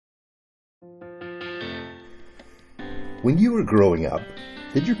When you were growing up,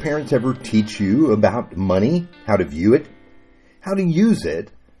 did your parents ever teach you about money, how to view it, how to use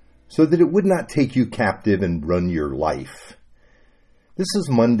it, so that it would not take you captive and run your life? This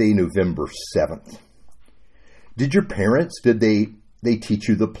is Monday, November 7th. Did your parents, did they teach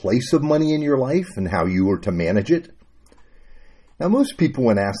you the place of money in your life and how you were to manage it? Now, most people,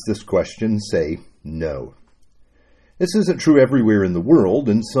 when asked this question, say no. This isn't true everywhere in the world.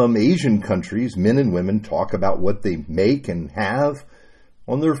 In some Asian countries, men and women talk about what they make and have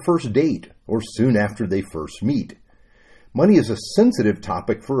on their first date or soon after they first meet. Money is a sensitive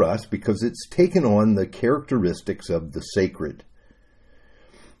topic for us because it's taken on the characteristics of the sacred.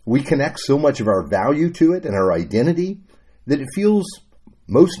 We connect so much of our value to it and our identity that it feels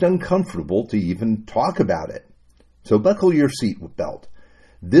most uncomfortable to even talk about it. So buckle your seatbelt.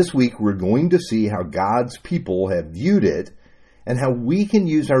 This week we're going to see how God's people have viewed it and how we can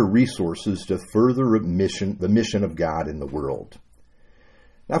use our resources to further the mission of God in the world.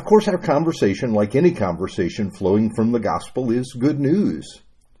 Now, of course, our conversation, like any conversation flowing from the gospel, is good news.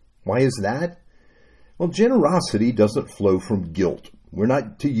 Why is that? Well, generosity doesn't flow from guilt. We're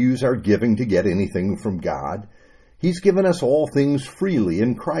not to use our giving to get anything from God. He's given us all things freely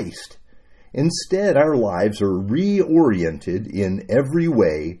in Christ. Instead, our lives are reoriented in every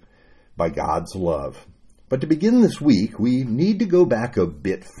way by God's love. But to begin this week, we need to go back a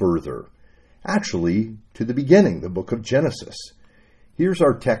bit further. Actually, to the beginning, the book of Genesis. Here's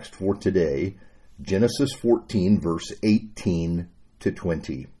our text for today, Genesis 14, verse 18 to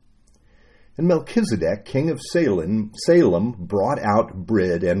 20. And Melchizedek, king of Salem, brought out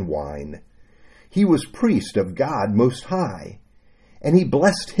bread and wine. He was priest of God Most High. And he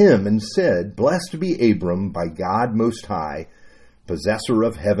blessed him and said, Blessed be Abram by God Most High, possessor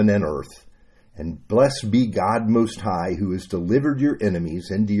of heaven and earth. And blessed be God Most High, who has delivered your enemies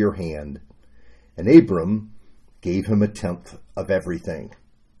into your hand. And Abram gave him 1/10 of everything.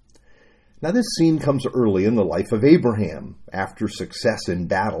 Now this scene comes early in the life of Abraham. After success in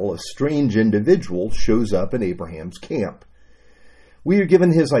battle, a strange individual shows up in Abraham's camp. We are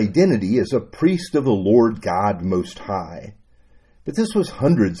given his identity as a priest of the Lord God Most High. But this was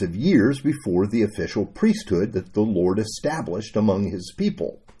hundreds of years before the official priesthood that the Lord established among his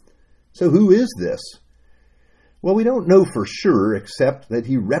people. So who is this? Well, we don't know for sure except that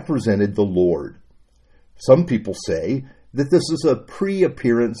he represented the Lord. Some people say that this is a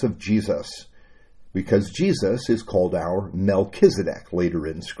pre-appearance of Jesus, because Jesus is called our Melchizedek later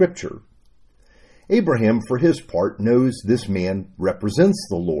in Scripture. Abraham, for his part, knows this man represents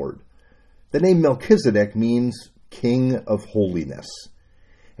the Lord. The name Melchizedek means King of Holiness.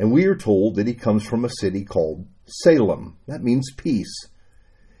 And we are told that he comes from a city called Salem. That means peace.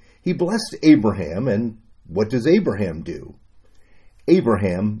 He blessed Abraham, and what does Abraham do?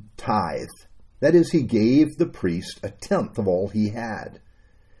 Abraham tithed. That is, he gave the priest 1/10 of all he had.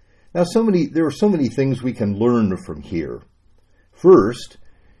 Now, there are so many things we can learn from here. First,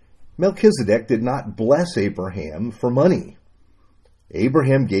 Melchizedek did not bless Abraham for money.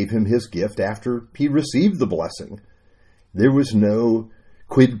 Abraham gave him his gift after he received the blessing. There was no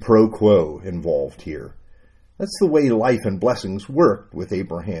quid pro quo involved here. That's the way life and blessings worked with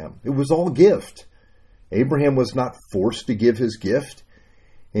Abraham. It was all gift. Abraham was not forced to give his gift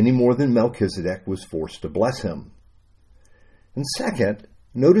any more than Melchizedek was forced to bless him. And second,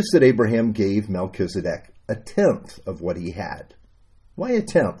 notice that Abraham gave Melchizedek 1/10 of what he had. Why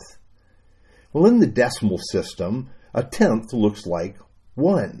 1/10? Well, in the decimal system, 1/10 looks like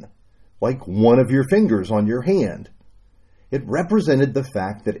 1, like one of your fingers on your hand. It represented the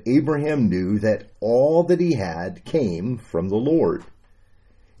fact that Abraham knew that all that he had came from the Lord.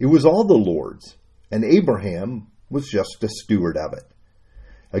 It was all the Lord's, and Abraham was just a steward of it.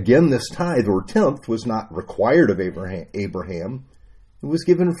 Again, this tithe or 1/10 was not required of Abraham. It was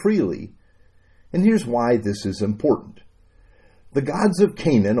given freely. And here's why this is important. The gods of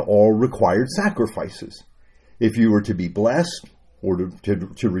Canaan all required sacrifices. If you were to be blessed or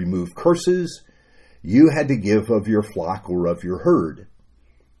to remove curses, you had to give of your flock or of your herd.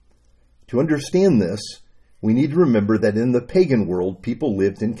 To understand this, we need to remember that in the pagan world, people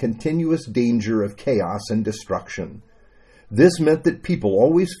lived in continuous danger of chaos and destruction. This meant that people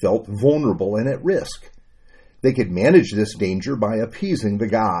always felt vulnerable and at risk. They could manage this danger by appeasing the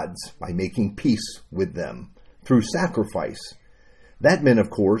gods, by making peace with them through sacrifice. That meant, of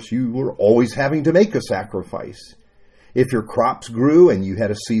course, you were always having to make a sacrifice. If your crops grew and you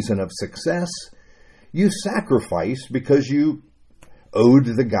had a season of success, you sacrificed because you owed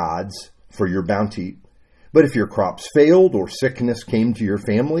the gods for your bounty. But if your crops failed or sickness came to your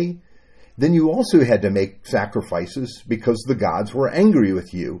family, then you also had to make sacrifices because the gods were angry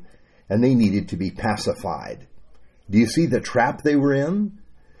with you and they needed to be pacified. Do you see the trap they were in?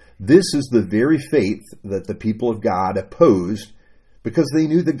 This is the very faith that the people of God opposed because they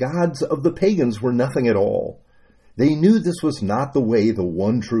knew the gods of the pagans were nothing at all. They knew this was not the way the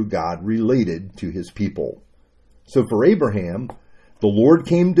one true God related to his people. So for Abraham, the Lord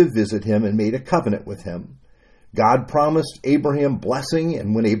came to visit him and made a covenant with him. God promised Abraham blessing,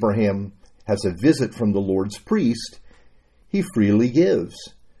 and when Abraham has a visit from the Lord's priest, he freely gives.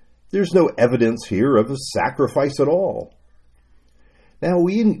 There's no evidence here of a sacrifice at all. Now,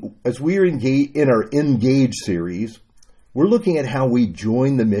 as we are in our Engage series, we're looking at how we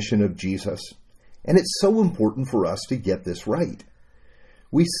join the mission of Jesus, and it's so important for us to get this right.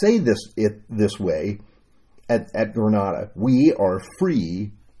 We say this way at Granada: we are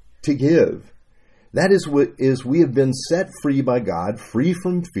free to give. That is we have been set free by God, free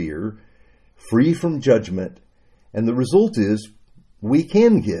from fear, free from judgment, and the result is we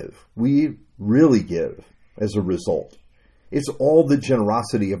can give. We really give as a result. It's all the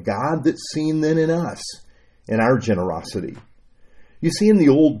generosity of God that's seen then in us, in our generosity. You see, in the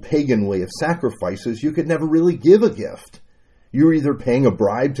old pagan way of sacrifices, you could never really give a gift. You were either paying a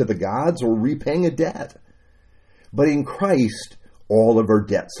bribe to the gods or repaying a debt. But in Christ, all of our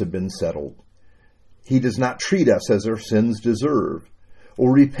debts have been settled. He does not treat us as our sins deserve,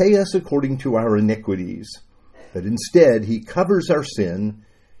 or repay us according to our iniquities, but instead he covers our sin,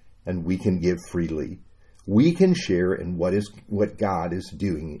 and we can give freely. We can share in what God is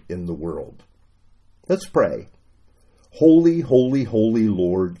doing in the world. Let's pray. Holy, holy, holy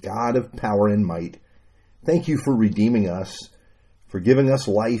Lord, God of power and might, thank you for redeeming us, for giving us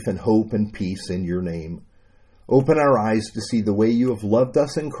life and hope and peace in your name. Open our eyes to see the way you have loved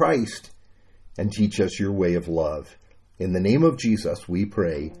us in Christ, and teach us your way of love. In the name of Jesus we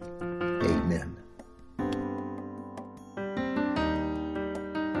pray. Amen.